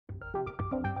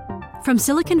From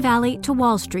Silicon Valley to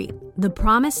Wall Street, the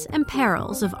promise and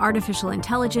perils of artificial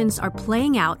intelligence are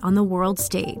playing out on the world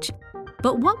stage.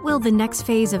 But what will the next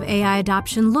phase of AI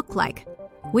adoption look like?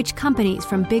 Which companies,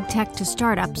 from big tech to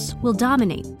startups, will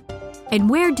dominate? And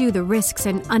where do the risks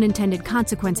and unintended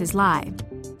consequences lie?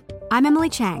 I'm Emily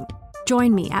Chang.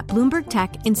 Join me at Bloomberg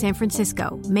Tech in San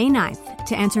Francisco, May 9th,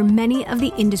 to answer many of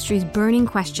the industry's burning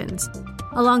questions,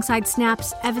 alongside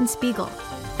Snap's Evan Spiegel,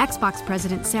 Xbox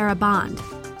President Sarah Bond,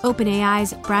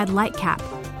 OpenAI's Brad Lightcap,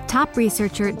 top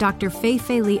researcher Dr.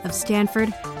 Fei-Fei Li of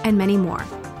Stanford, and many more.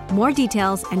 More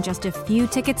details and just a few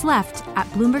tickets left at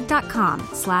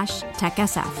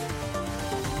Bloomberg.com/TechSF.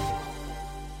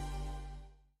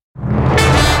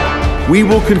 We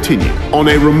will continue on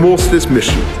a remorseless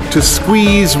mission to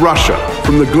squeeze Russia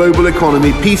from the global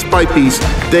economy piece by piece,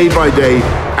 day by day,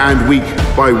 and week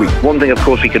by week. One thing, of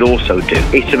course, we could also do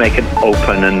is to make an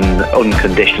open and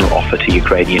unconditional offer to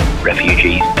Ukrainian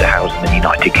refugees to house them in the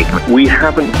United Kingdom. We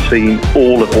haven't seen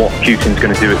all of what Putin's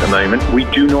going to do at the moment. We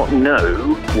do not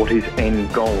know what his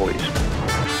end goal is.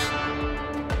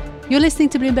 You're listening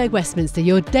to Bloomberg Westminster,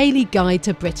 your daily guide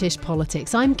to British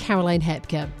politics. I'm Caroline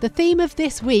Hepker. The theme of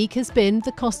this week has been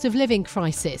the cost of living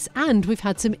crisis, and we've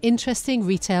had some interesting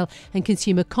retail and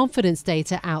consumer confidence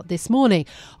data out this morning,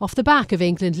 off the back of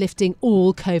England lifting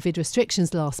all COVID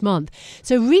restrictions last month.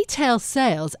 So retail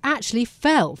sales actually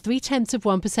fell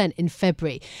 0.3% in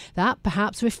February. That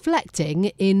perhaps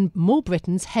reflecting in more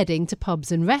Britons heading to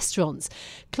pubs and restaurants.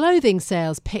 Clothing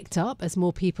sales picked up as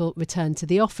more people returned to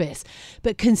the office.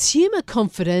 But consumer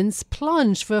confidence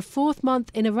plunged for a fourth month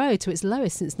in a row to its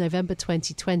lowest since November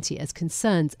 2020 as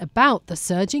concerns about the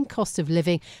surging cost of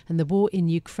living and the war in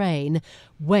Ukraine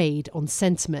weighed on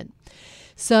sentiment.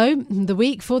 So, the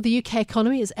week for the UK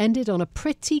economy has ended on a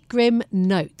pretty grim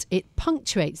note. It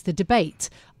punctuates the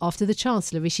debate after the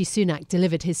Chancellor Rishi Sunak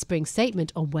delivered his spring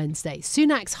statement on Wednesday.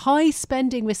 Sunak's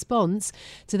high-spending response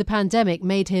to the pandemic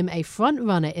made him a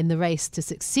front-runner in the race to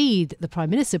succeed the Prime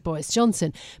Minister Boris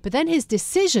Johnson. But then his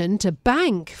decision to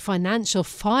bank financial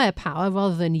firepower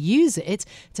rather than use it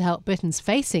to help Britons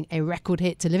facing a record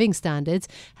hit to living standards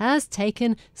has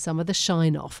taken some of the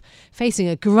shine off. Facing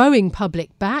a growing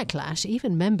public backlash,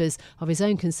 even members of his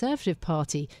own Conservative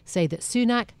Party say that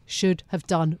Sunak should have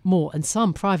done more, and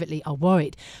some privately are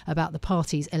worried about the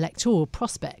party's electoral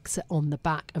prospects on the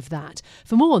back of that.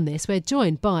 For more on this, we're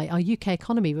joined by our UK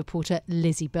economy reporter,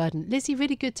 Lizzie Burden. Lizzie,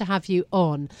 really good to have you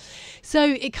on.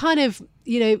 So it kind of,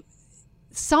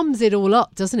 sums it all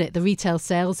up, doesn't it? The retail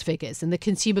sales figures and the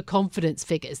consumer confidence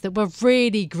figures that were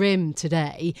really grim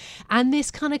today. And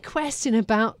this kind of question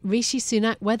about Rishi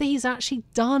Sunak, whether he's actually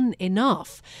done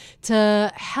enough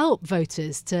to help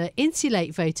voters, to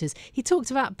insulate voters. He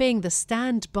talked about being the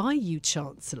stand-by-you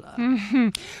Chancellor. Mm-hmm.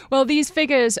 Well, these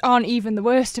figures aren't even the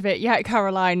worst of it yet,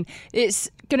 Caroline. It's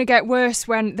going to get worse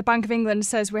when the Bank of England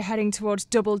says we're heading towards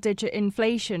double-digit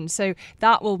inflation. So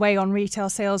that will weigh on retail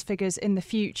sales figures in the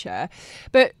future.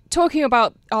 But talking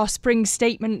about our spring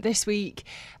statement this week,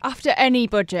 after any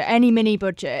budget, any mini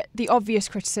budget, the obvious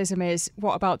criticism is,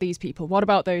 what about these people? What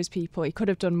about those people? He could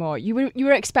have done more. You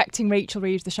were expecting Rachel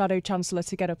Reeves, the Shadow Chancellor,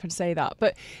 to get up and say that.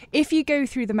 But if you go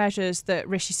through the measures that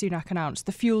Rishi Sunak announced,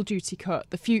 the fuel duty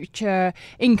cut, the future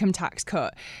income tax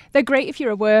cut, they're great if you're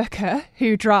a worker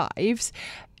who drives,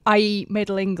 i.e.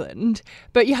 Middle England,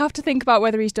 but you have to think about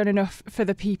whether he's done enough for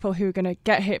the people who are going to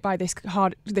get hit by this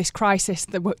crisis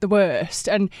the worst.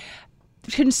 And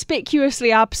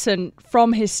conspicuously absent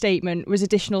from his statement was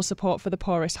additional support for the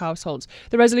poorest households.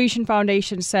 The Resolution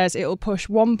Foundation says it will push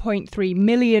 1.3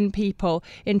 million people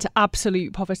into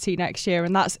absolute poverty next year,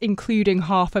 and that's including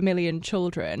 500,000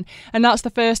 children. And that's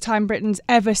the first time Britain's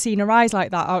ever seen a rise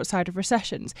like that outside of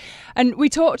recessions. And we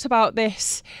talked about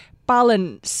this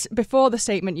balance before the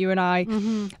statement, you and I,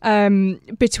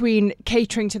 between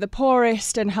catering to the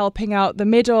poorest and helping out the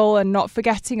middle and not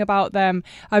forgetting about them.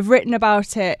 I've written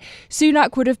about it.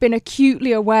 Sunak would have been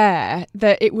acutely aware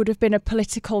that it would have been a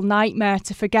political nightmare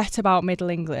to forget about Middle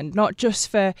England, not just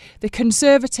for the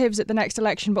Conservatives at the next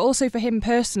election, but also for him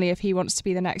personally if he wants to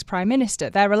be the next Prime Minister.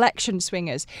 They're election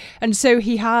swingers. And so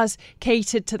he has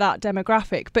catered to that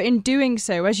demographic. But in doing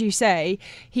so, as you say,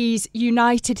 he's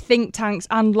united think tanks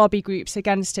and lobby groups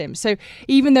against him. So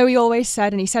even though he always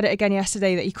said, and he said it again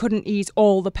yesterday, that he couldn't ease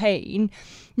all the pain,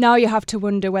 now you have to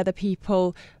wonder whether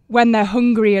people, when they're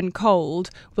hungry and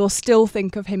cold, will still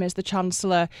think of him as the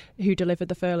Chancellor who delivered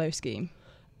the furlough scheme.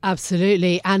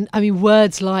 Absolutely. And I mean,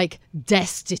 words like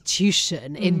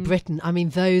destitution in Britain, I mean,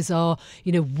 those are,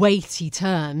 weighty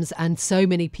terms and so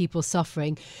many people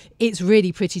suffering. It's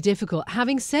really pretty difficult.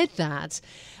 Having said that,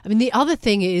 I mean, the other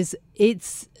thing is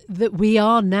it's that we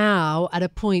are now at a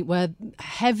point where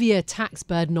heavier tax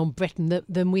burden on Britain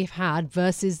than we've had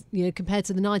versus, compared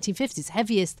to the 1950s,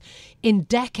 heaviest in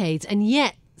decades. And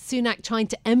yet Sunak trying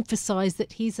to emphasise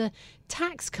that he's a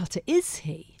tax cutter, is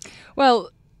he?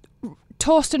 Well,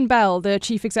 Torsten Bell, the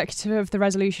chief executive of the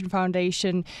Resolution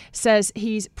Foundation, says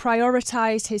he's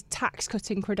prioritised his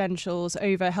tax-cutting credentials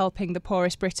over helping the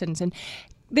poorest Britons. And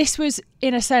this was,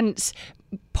 in a sense,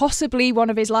 possibly one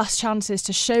of his last chances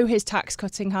to show his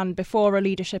tax-cutting hand before a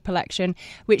leadership election,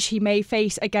 which he may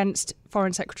face against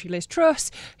Foreign Secretary Liz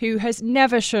Truss, who has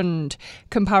never shunned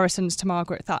comparisons to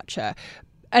Margaret Thatcher.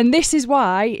 And this is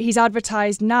why he's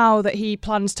advertised now that he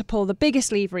plans to pull the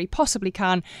biggest lever he possibly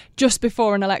can just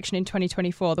before an election in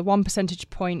 2024, the 1 percentage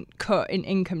point cut in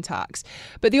income tax.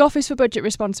 But the Office for Budget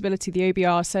Responsibility, the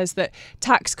OBR, says that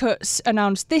tax cuts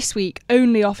announced this week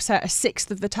only offset a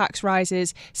sixth of the tax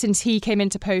rises since he came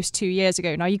into post 2 years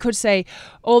ago. Now, you could say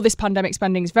all this pandemic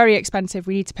spending is very expensive,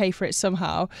 we need to pay for it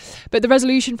somehow. But the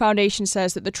Resolution Foundation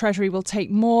says that the Treasury will take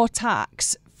more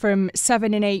tax from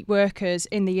 7 in 8 workers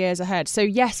in the years ahead. So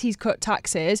yes, he's cut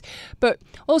taxes, but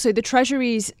also the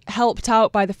Treasury's helped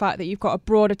out by the fact that you've got a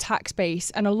broader tax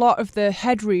base, and a lot of the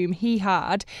headroom he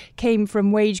had came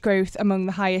from wage growth among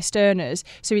the highest earners.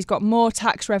 So he's got more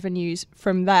tax revenues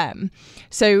from them.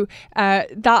 So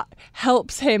that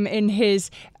helps him in his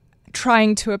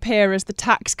trying to appear as the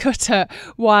tax cutter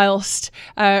whilst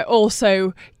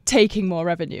also taking more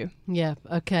revenue. Yeah,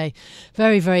 okay.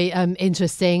 Very, very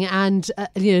interesting and a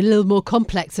little more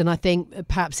complex than I think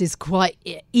perhaps is quite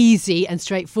easy and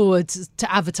straightforward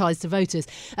to advertise to voters.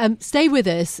 Stay with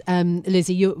us,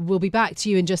 Lizzie. We'll be back to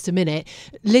you in just a minute.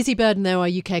 Lizzie Burden, though, our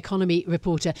UK economy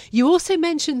reporter. You also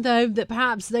mentioned, though, that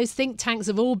perhaps those think tanks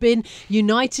have all been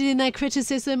united in their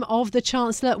criticism of the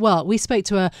Chancellor. Well, we spoke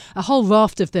to a whole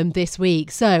raft of them this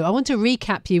week. So I want to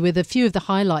recap you with a few of the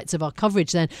highlights of our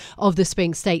coverage then of the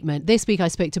Spring Statement. This week I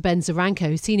spoke to Ben Zaranko,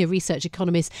 who's Senior Research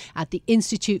Economist at the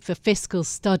Institute for Fiscal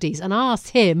Studies, and I asked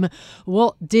him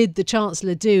what did the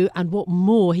Chancellor do and what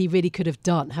more he really could have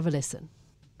done. Have a listen.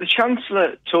 The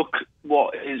Chancellor took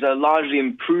what is a largely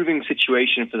improving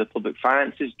situation for the public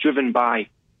finances, driven by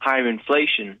higher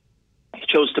inflation. He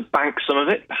chose to bank some of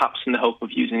it, perhaps in the hope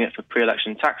of using it for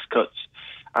pre-election tax cuts,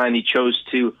 and he chose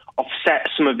to offset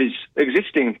some of his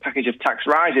existing package of tax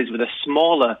rises with a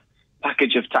smaller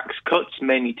package of tax cuts,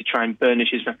 mainly to try and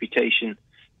burnish his reputation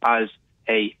as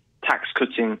a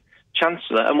tax-cutting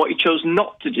Chancellor. And what he chose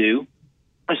not to do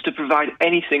is to provide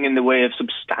anything in the way of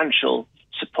substantial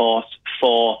support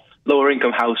for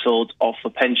lower-income households or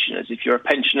for pensioners. If you're a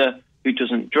pensioner who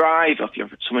doesn't drive, or if you're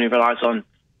someone who relies on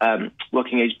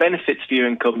working-age benefits for your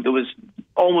income, there was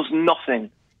almost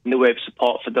nothing in the way of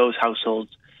support for those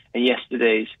households in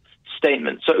yesterday's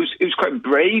statement. So it was quite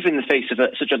brave in the face of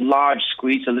such a large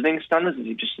squeeze to living standards, as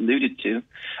you just alluded to.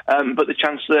 But the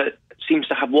Chancellor seems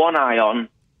to have one eye on,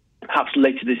 perhaps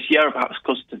later this year, or perhaps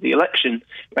closer to the election,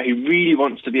 where he really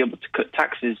wants to be able to cut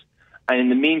taxes. And in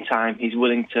the meantime, he's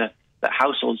willing to let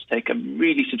households take a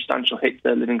really substantial hit to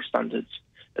their living standards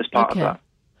as part of that.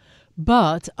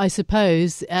 But I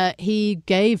suppose he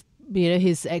gave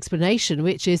his explanation,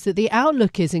 which is that the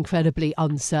outlook is incredibly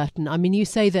uncertain. I mean, you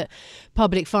say that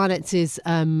public finances,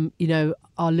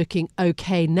 are looking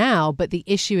okay now, but the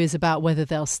issue is about whether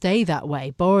they'll stay that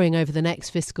way. Borrowing over the next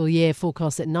fiscal year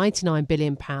forecast at £99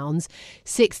 billion,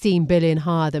 £16 billion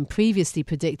higher than previously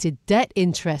predicted. Debt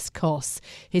interest costs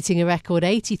hitting a record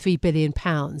 £83 billion.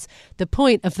 The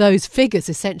point of those figures,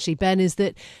 essentially, Ben, is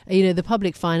that the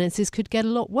public finances could get a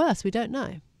lot worse. We don't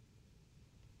know.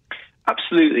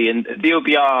 Absolutely, and the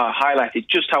OBR highlighted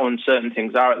just how uncertain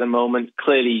things are at the moment.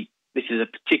 Clearly, this is a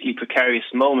particularly precarious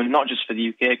moment, not just for the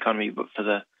UK economy, but for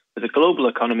the global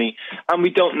economy. And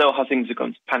we don't know how things are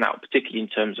going to pan out, particularly in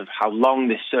terms of how long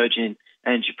this surge in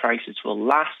energy prices will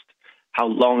last, how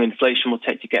long inflation will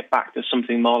take to get back to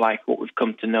something more like what we've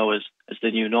come to know as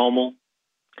the new normal,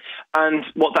 and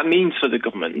what that means for the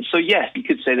government. So, yes, you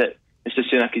could say that Mr.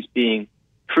 Sunak is being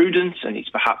prudent, and he's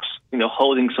perhaps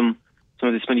holding some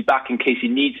of this money back in case he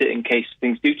needs it, in case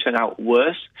things do turn out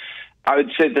worse. I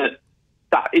would say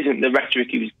that isn't the rhetoric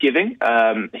he was giving.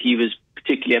 He was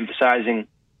particularly emphasising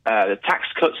the tax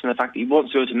cuts and the fact that he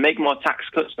wants to be able to make more tax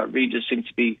cuts. That really does seem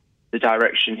to be the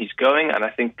direction he's going. And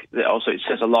I think that also it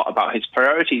says a lot about his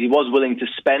priorities. He was willing to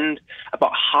spend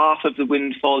about half of the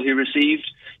windfall he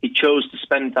received. He chose to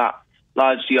spend that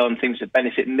largely on things that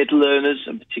benefit middle earners,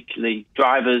 and particularly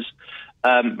drivers.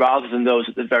 rather than those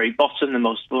at the very bottom, the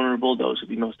most vulnerable, those who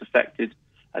would be most affected,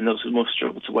 and those who most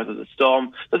struggle to weather the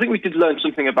storm. So I think we did learn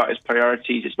something about his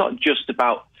priorities. It's not just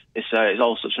about this is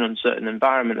all such an uncertain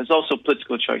environment. There's also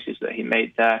political choices that he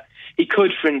made there. He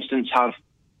could, for instance, have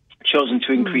chosen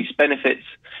to increase benefits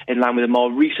in line with a more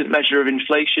recent measure of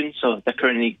inflation. So they're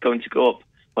currently going to go up.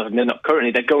 Well, they're not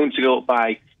currently. They're going to go up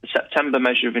by the September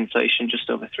measure of inflation, just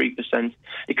over 3%.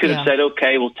 He could have said,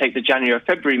 OK, we'll take the January or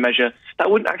February measure.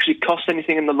 That wouldn't actually cost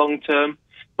anything in the long term,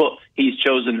 but he's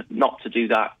chosen not to do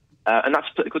that. And that's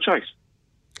a political choice.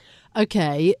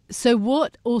 OK, so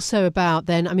what also about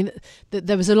then, I mean,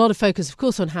 there was a lot of focus, of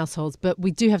course, on households, but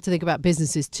we do have to think about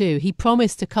businesses too. He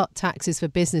promised to cut taxes for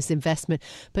business investment,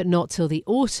 but not till the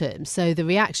autumn. So the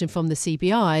reaction from the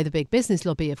CBI, the big business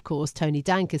lobby, of course, Tony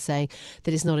Danker saying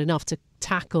that it's not enough to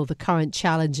tackle the current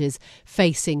challenges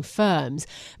facing firms.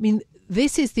 I mean,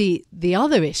 this is the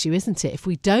other issue, isn't it? If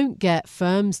we don't get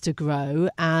firms to grow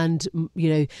and,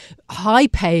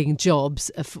 high-paying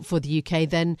jobs for the UK,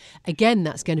 then again,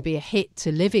 that's going to be a hit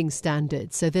to living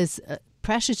standards. So there's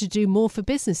pressure to do more for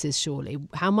businesses, surely.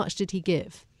 How much did he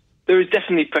give? There is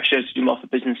definitely pressure to do more for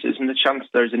businesses, and the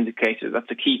Chancellor has indicated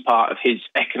that's a key part of his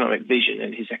economic vision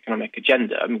and his economic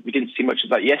agenda. I mean, we didn't see much of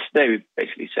that yesterday. We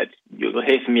basically said, you'll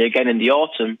hear from me again in the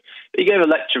autumn. But he gave a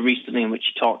lecture recently in which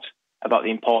he talked about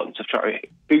the importance of trying to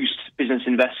boost business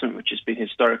investment, which has been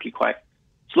historically quite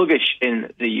sluggish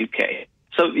in the UK.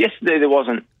 So yesterday there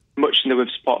wasn't much in the way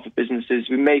of support for businesses.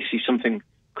 We may see something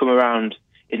come around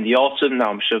in the autumn.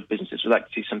 Now, I'm sure businesses would like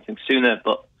to see something sooner,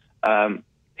 but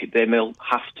they may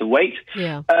have to wait.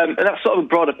 Yeah. And that's sort of a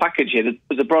broader package here.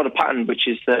 There's a broader pattern, which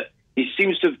is that he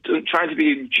seems to have tried to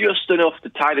be just enough to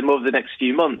tide him over the next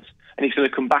few months, and he's going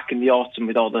to come back in the autumn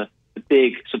with all the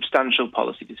big, substantial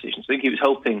policy decisions. I think he was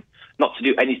hoping not to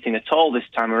do anything at all this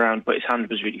time around, but his hand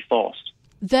was really forced.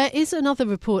 There is another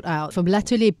report out from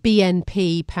L'Atelier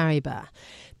BNP Paribas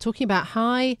talking about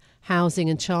high housing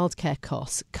and childcare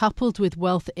costs coupled with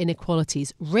wealth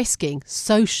inequalities risking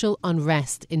social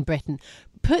unrest in Britain.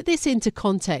 Put this into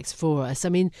context for us. I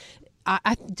mean,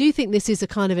 I do think this is a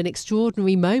kind of an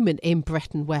extraordinary moment in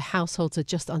Britain where households are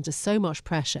just under so much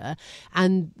pressure,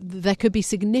 and there could be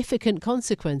significant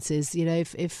consequences,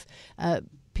 if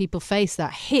people face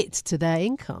that hit to their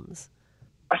incomes.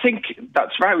 I think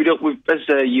that's right. As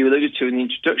you alluded to in the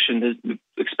introduction, we're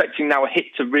expecting now a hit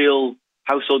to real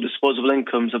household disposable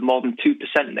incomes of more than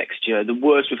 2% next year, the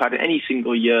worst we've had in any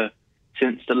single year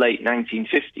since the late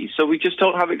 1950s. So we just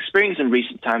don't have experience in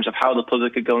recent times of how the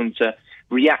public are going to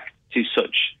react to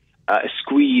such a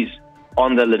squeeze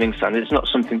on their living standards. It's not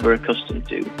something we're accustomed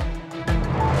to.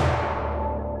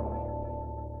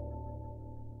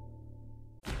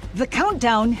 The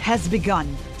countdown has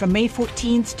begun. From May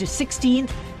 14th to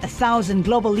 16th, 1,000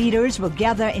 global leaders will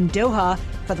gather in Doha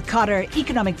for the Qatar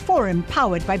Economic Forum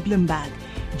powered by Bloomberg.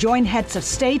 Join heads of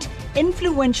state,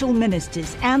 influential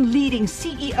ministers, and leading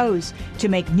CEOs to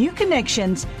make new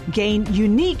connections, gain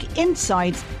unique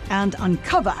insights, and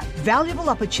uncover valuable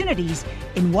opportunities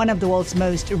in one of the world's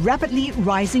most rapidly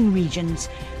rising regions.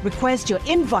 Request your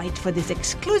invite for this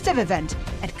exclusive event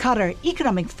at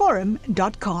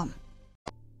QatarEconomicForum.com.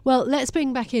 Well, let's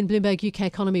bring back in Bloomberg UK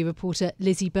economy reporter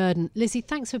Lizzie Burden. Lizzie,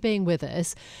 thanks for being with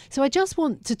us. So I just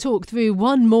want to talk through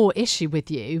one more issue with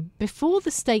you. Before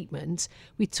the statement,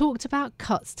 we talked about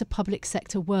cuts to public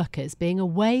sector workers being a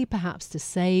way perhaps to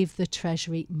save the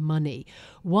Treasury money.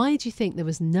 Why do you think there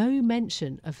was no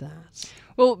mention of that?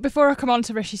 Well, before I come on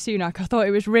to Rishi Sunak, I thought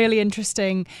it was really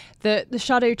interesting that the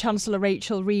Shadow Chancellor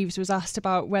Rachel Reeves was asked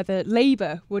about whether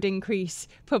Labour would increase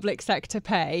public sector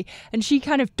pay, and she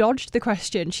kind of dodged the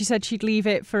question. She said she'd leave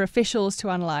it for officials to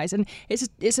analyse, and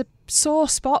it's a sore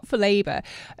spot for Labour.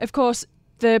 Of course,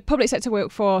 the public sector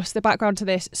workforce, the background to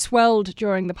this, swelled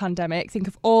during the pandemic. Think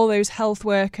of all those health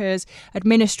workers,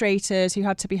 administrators who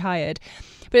had to be hired.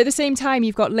 But at the same time,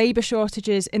 you've got labour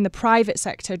shortages in the private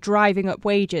sector driving up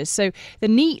wages. So the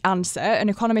neat answer, and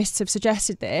economists have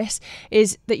suggested this,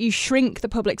 is that you shrink the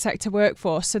public sector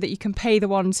workforce so that you can pay the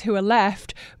ones who are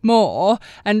left more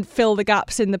and fill the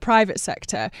gaps in the private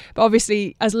sector. But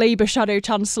obviously, as Labour Shadow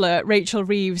Chancellor, Rachel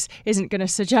Reeves isn't going to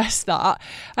suggest that.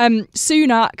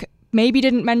 Sunak maybe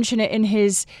didn't mention it in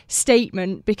his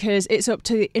statement because it's up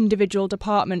to the individual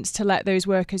departments to let those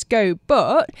workers go.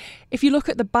 But if you look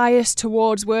at the bias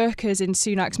towards workers in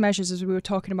Sunak's measures, as we were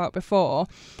talking about before,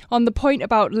 on the point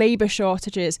about labour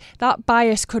shortages, that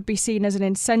bias could be seen as an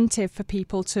incentive for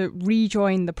people to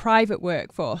rejoin the private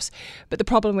workforce. But the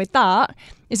problem with that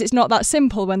is it's not that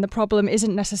simple when the problem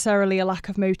isn't necessarily a lack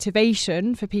of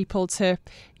motivation for people to,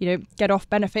 get off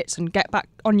benefits and get back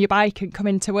on your bike and come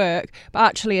into work, but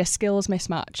actually a skills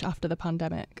mismatch after the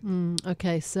pandemic.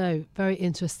 Okay, so very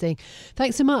interesting.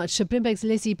 Thanks so much, Bloomberg's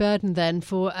Lizzie Burden, then,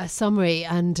 for a summary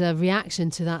and a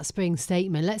reaction to that spring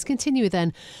statement. Let's continue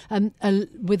then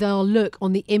with our look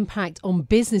on the impact on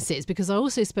businesses, because I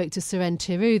also spoke to Suren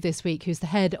Tiru this week, who's the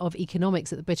head of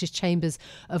economics at the British Chambers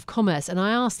of Commerce, and I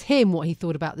asked him what he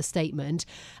thought about the statement,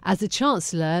 as the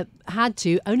Chancellor had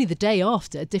to, only the day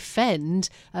after, defend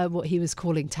what he was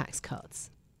calling tax cuts.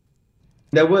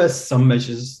 There were some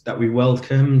measures that we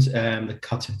welcomed, the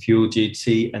cut in fuel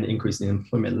duty and increase in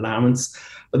employment allowance.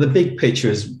 But the big picture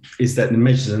is that the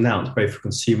measures announced, both for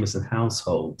consumers and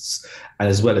households, and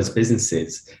as well as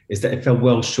businesses, is that it fell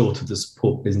well short of the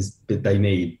support business that they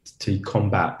need to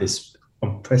combat this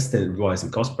unprecedented rise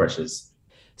in cost pressures.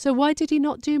 So why did he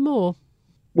not do more?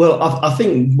 Well, I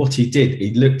think what he did,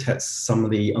 he looked at some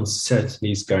of the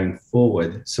uncertainties going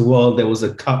forward. So while there was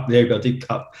a cut, the OBR did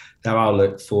cut their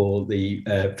outlook for the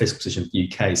fiscal position of the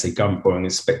UK. So government borrowing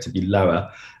is expected to be lower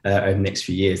over the next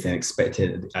few years than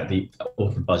expected at the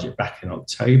autumn budget back in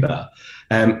October.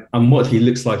 And what he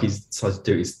looks like he's decided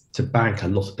to do is to bank a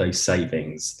lot of those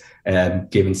savings,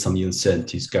 given some of the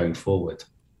uncertainties going forward.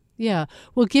 Yeah,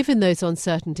 well, given those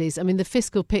uncertainties, I mean, the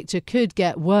fiscal picture could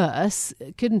get worse,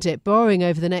 couldn't it? Borrowing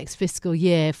over the next fiscal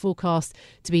year forecast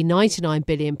to be £99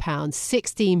 billion,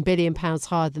 £16 billion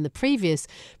higher than the previous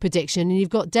prediction, and you've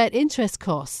got debt interest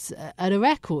costs at a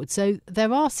record. So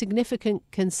there are significant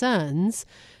concerns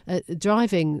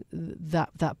driving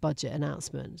that budget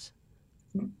announcement.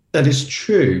 That is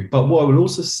true. But what I would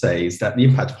also say is that the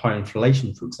impact of high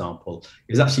inflation, for example,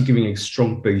 is actually giving a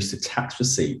strong boost to tax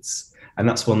receipts. And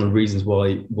that's one of the reasons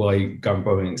why government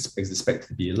borrowing is expected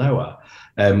to be lower.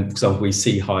 For example, we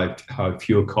see high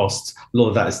fuel costs. A lot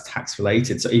of that is tax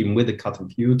related. So even with the cut in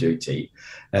fuel duty,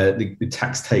 the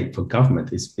tax take for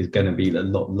government is going to be a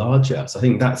lot larger. So I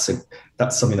think that's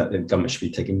something that the government should be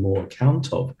taking more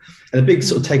account of. And the big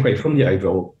sort of takeaway from the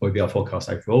overall OBR forecast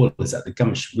overall is that the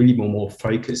government should really be more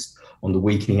focused on the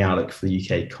weakening outlook for the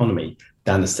UK economy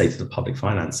than the state of the public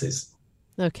finances.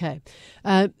 OK,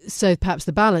 so perhaps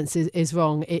the balance is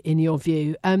wrong in your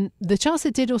view. The Chancellor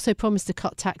did also promise to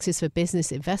cut taxes for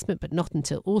business investment, but not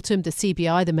until autumn. The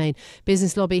CBI, the main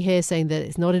business lobby here, saying that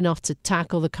it's not enough to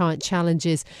tackle the current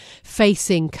challenges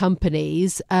facing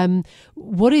companies.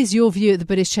 What is your view at the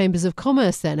British Chambers of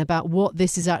Commerce then about what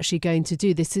this is actually going to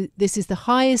do? This is the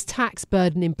highest tax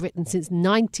burden in Britain since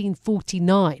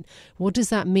 1949. What does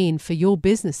that mean for your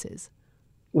businesses?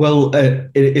 Well,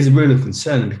 it is a real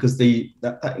concern because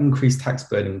that increased tax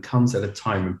burden comes at a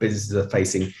time when businesses are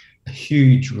facing a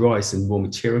huge rise in raw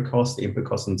material costs, input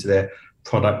costs into their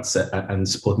products and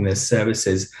supporting their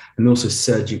services, and also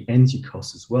surging energy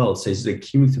costs as well. So it's the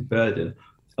cumulative burden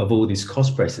of all these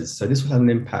cost pressures. So this will have an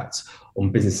impact on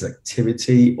business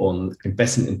activity, on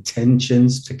investment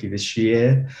intentions, particularly this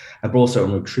year, but also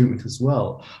on recruitment as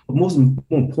well. But more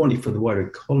importantly for the wider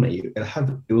economy,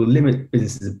 it will limit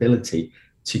businesses' ability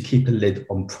to keep a lid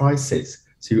on prices.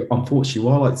 So unfortunately,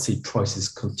 while I'd like to see prices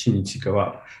continue to go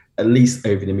up, at least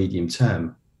over the medium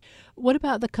term. What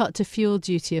about the cut to fuel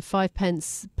duty of 5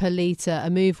 pence per litre, a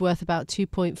move worth about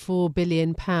 £2.4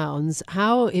 billion?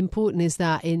 How important is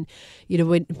that in,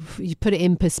 when you put it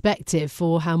in perspective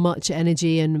for how much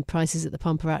energy and prices at the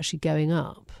pump are actually going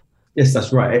up? Yes,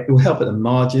 that's right. It will help at the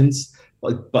margins,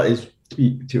 but it's,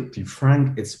 to be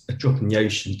frank, it's a drop in the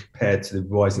ocean compared to the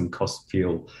rising cost of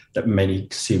fuel that many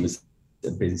consumers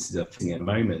and businesses are feeling at the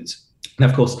moment. And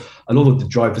of course, a lot of the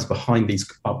drivers behind these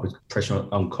upward pressure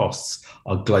on costs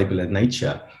are global in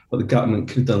nature, but the government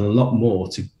could have done a lot more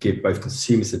to give both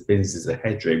consumers and businesses a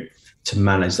headroom to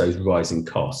manage those rising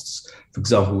costs. For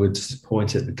example, we're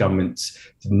disappointed the government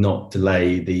did not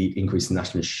delay the increase in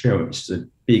national insurance, which is a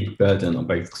big burden on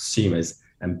both consumers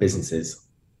and businesses.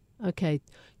 Okay.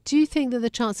 Do you think that the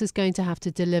Chancellor is going to have to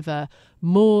deliver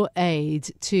more aid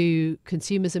to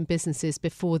consumers and businesses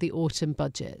before the autumn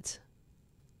budget?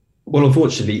 Well,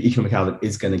 unfortunately, economic outlook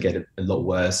is going to get a lot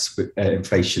worse. With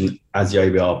inflation, as the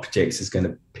OBR predicts, is going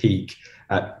to peak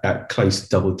at close to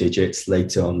double digits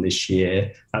later on this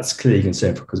year. That's clearly a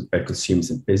concern for consumers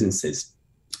and businesses.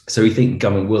 So we think the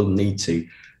government will need to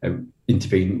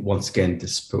intervene once again to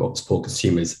support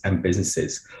consumers and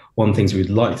businesses. One of the things we'd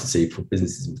like to see for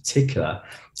businesses in particular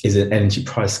is an energy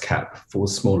price cap for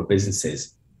smaller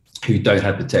businesses who don't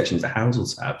have protections that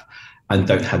households have and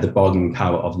don't have the bargaining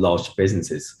power of larger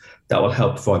businesses. That will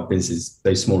help provide businesses,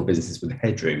 those smaller businesses, with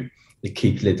headroom to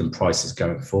keep lid on prices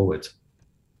going forward.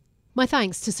 My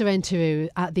thanks to Suren Turu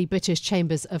at the British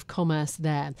Chambers of Commerce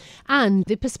there. And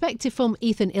the perspective from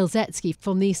Ethan Ilzetsky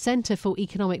from the Centre for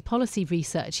Economic Policy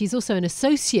Research. He's also an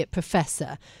associate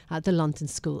professor at the London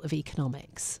School of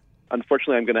Economics.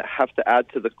 Unfortunately, I'm going to have to add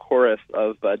to the chorus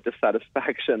of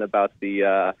dissatisfaction about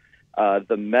the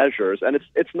measures. And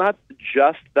it's not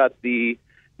just that the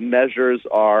measures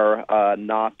are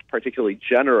not particularly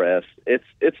generous.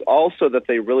 It's also that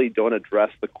they really don't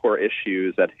address the core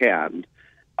issues at hand.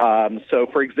 So,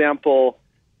 for example,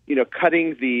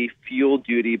 cutting the fuel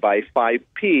duty by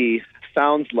 5p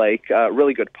sounds like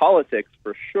really good politics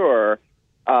for sure,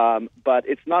 but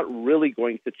it's not really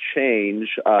going to change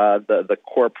the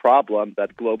core problem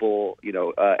that global,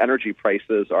 energy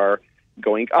prices are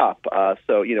going up.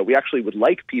 So, we actually would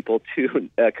like people to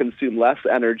consume less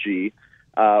energy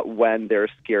when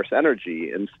there's scarce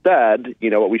energy. Instead,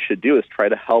 what we should do is try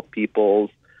to help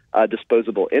people's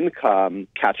disposable income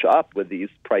catch up with these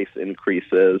price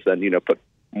increases and, put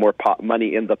more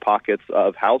money in the pockets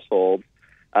of households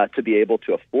to be able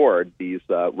to afford these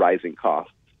rising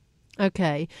costs.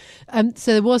 Okay.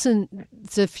 So there wasn't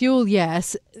the fuel,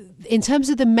 yes. In terms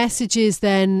of the messages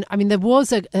then, there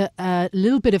was a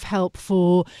little bit of help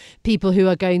for people who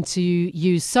are going to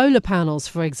use solar panels,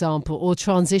 for example, or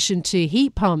transition to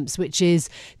heat pumps, which is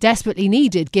desperately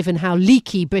needed given how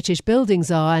leaky British buildings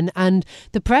are and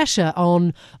the pressure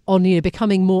on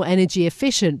becoming more energy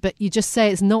efficient. But you just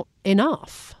say it's not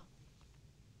enough.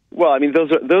 Well,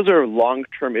 those are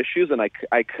long-term issues, and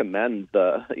I commend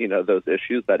those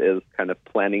issues. That is kind of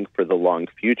planning for the long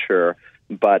future.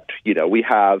 But we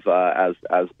have, as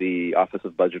the Office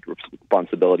of Budget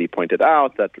Responsibility pointed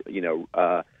out, that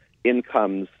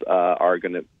incomes are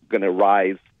going to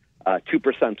rise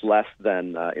 2% less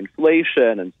than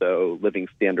inflation, and so living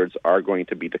standards are going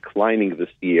to be declining this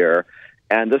year.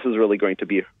 And this is really going to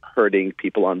be hurting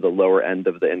people on the lower end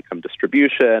of the income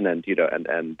distribution,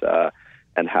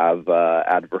 and have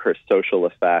adverse social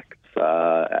effects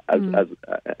as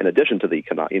in addition to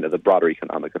the broader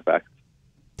economic effects.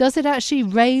 Does it actually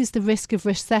raise the risk of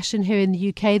recession here in the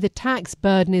UK? The tax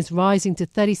burden is rising to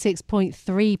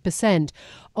 36.3%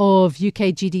 of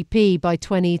UK GDP by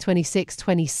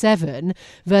 2026-27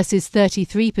 versus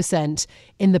 33%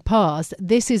 in the past.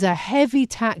 This is a heavy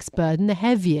tax burden, the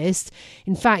heaviest,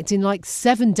 in fact, in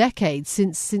 7 decades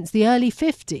since the early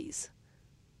 50s.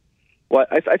 Well,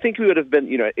 I think we would have been,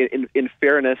 in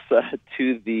fairness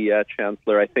to the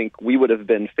Chancellor, I think we would have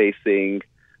been facing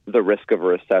the risk of a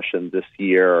recession this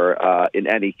year in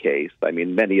any case.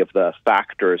 Many of the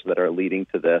factors that are leading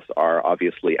to this are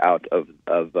obviously out of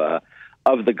the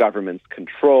government's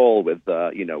control with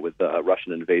the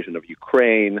Russian invasion of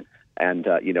Ukraine and,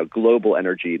 global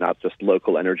energy, not just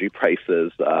local energy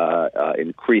prices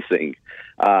increasing.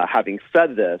 Having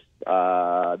said this,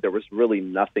 there was really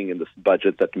nothing in this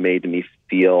budget that made me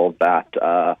feel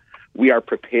that we are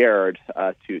prepared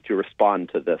to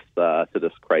respond to this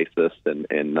crisis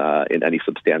in any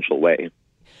substantial way.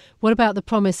 What about the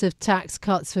promise of tax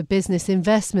cuts for business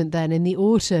investment then in the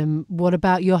autumn? What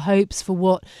about your hopes for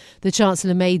what the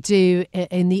Chancellor may do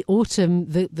in the autumn,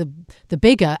 the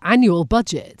bigger annual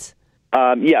budget?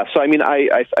 So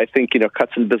I think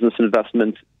cuts in business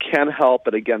investment can help,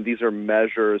 but again, these are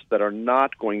measures that are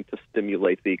not going to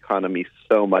stimulate the economy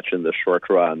so much in the short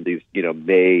run. These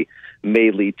may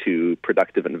lead to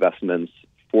productive investments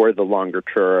for the longer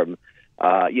term.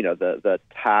 The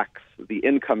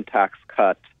income tax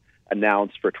cut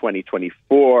announced for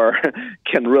 2024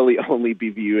 can really only be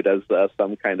viewed as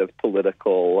some kind of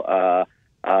political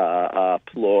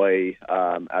ploy,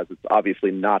 as it's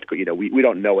obviously not. We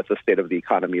don't know what the state of the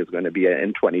economy is going to be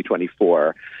in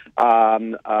 2024.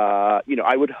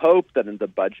 I would hope that in the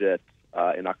budget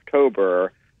in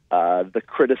October, the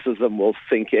criticism will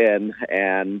sink in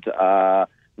and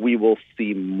we will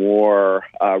see more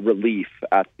relief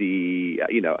at the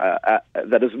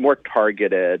that is more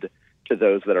targeted to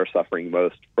those that are suffering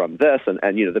most from this, and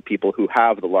the people who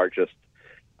have the largest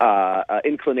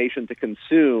inclination to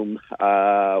consume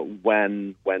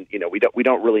when we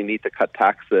don't really need to cut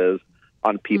taxes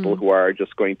on people who are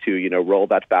just going to roll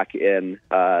that back in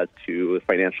to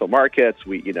financial markets.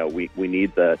 We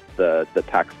need the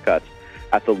tax cuts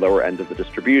at the lower end of the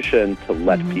distribution to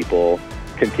let people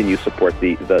continue to support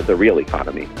the real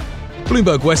economy.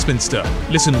 Bloomberg Westminster.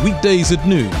 Listen weekdays at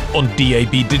noon on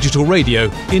DAB Digital Radio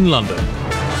in London.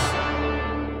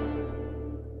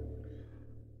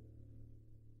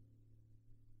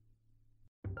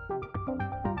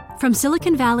 From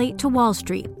Silicon Valley to Wall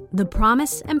Street, the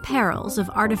promise and perils of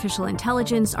artificial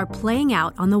intelligence are playing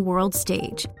out on the world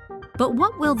stage. But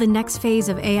what will the next phase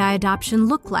of AI adoption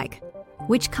look like?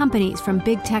 Which companies from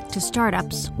big tech to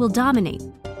startups will dominate?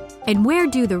 And where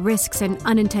do the risks and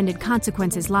unintended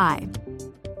consequences lie?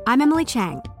 I'm Emily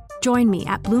Chang. Join me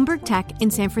at Bloomberg Tech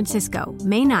in San Francisco,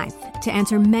 May 9th, to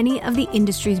answer many of the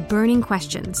industry's burning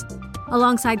questions,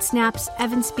 alongside Snap's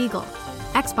Evan Spiegel,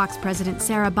 Xbox President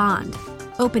Sarah Bond,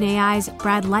 OpenAI's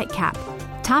Brad Lightcap,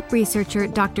 top researcher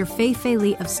Dr. Fei-Fei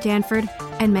Li of Stanford,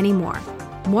 and many more.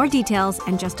 More details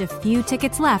and just a few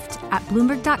tickets left at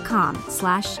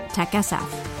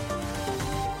Bloomberg.com/TechSF.